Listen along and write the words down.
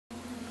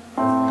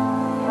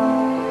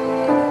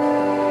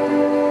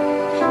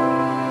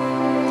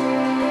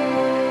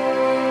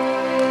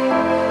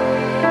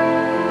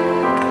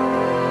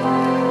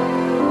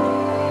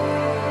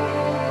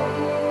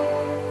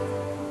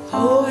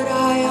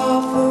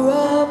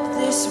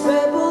this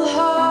rebel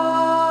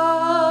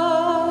heart,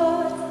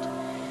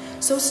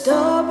 so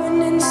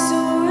stubborn and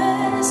so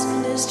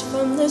restless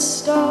from the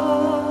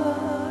start.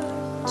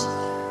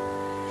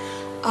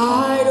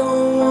 I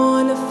don't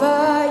wanna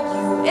fight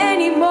you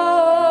anymore,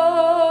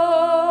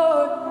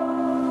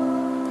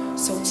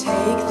 so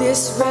take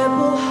this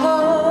rebel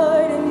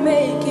heart and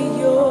make it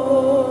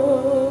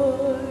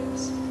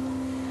yours.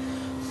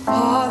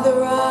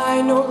 Father,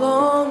 I no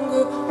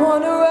longer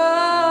wanna run.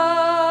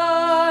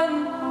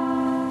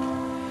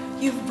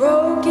 You've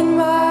broken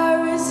my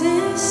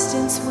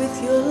resistance with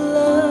your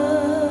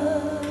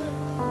love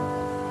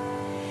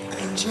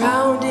and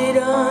drowned it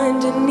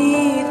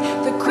underneath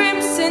the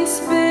crimson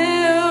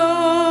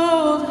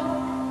spilled.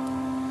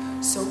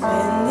 So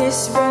bend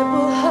this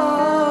rebel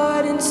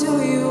heart into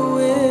your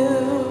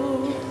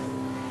will.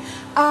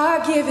 I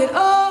give it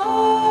all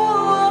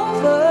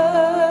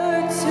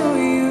over to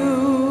you.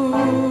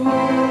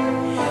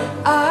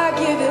 I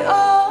give it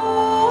all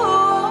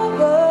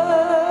over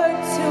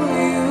to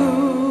you.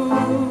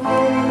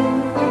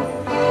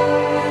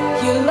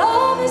 Your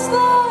love is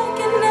like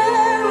an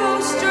arrow,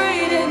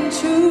 straight and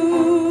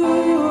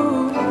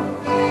true.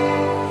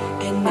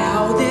 And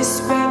now this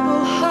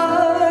rebel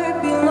heart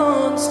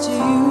belongs to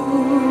you.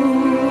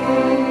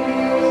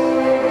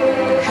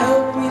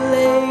 Help me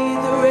lay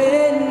the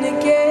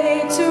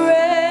renegade to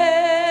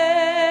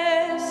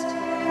rest.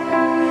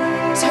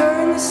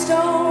 Turn the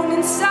stone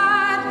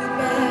inside me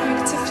back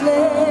to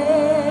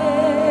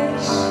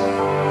flesh,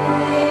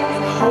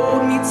 and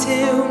hold me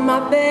till my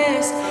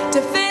best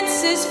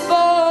defenses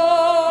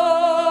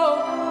fall,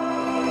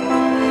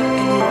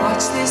 and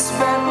watch this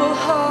rebel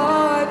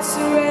heart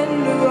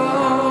surrender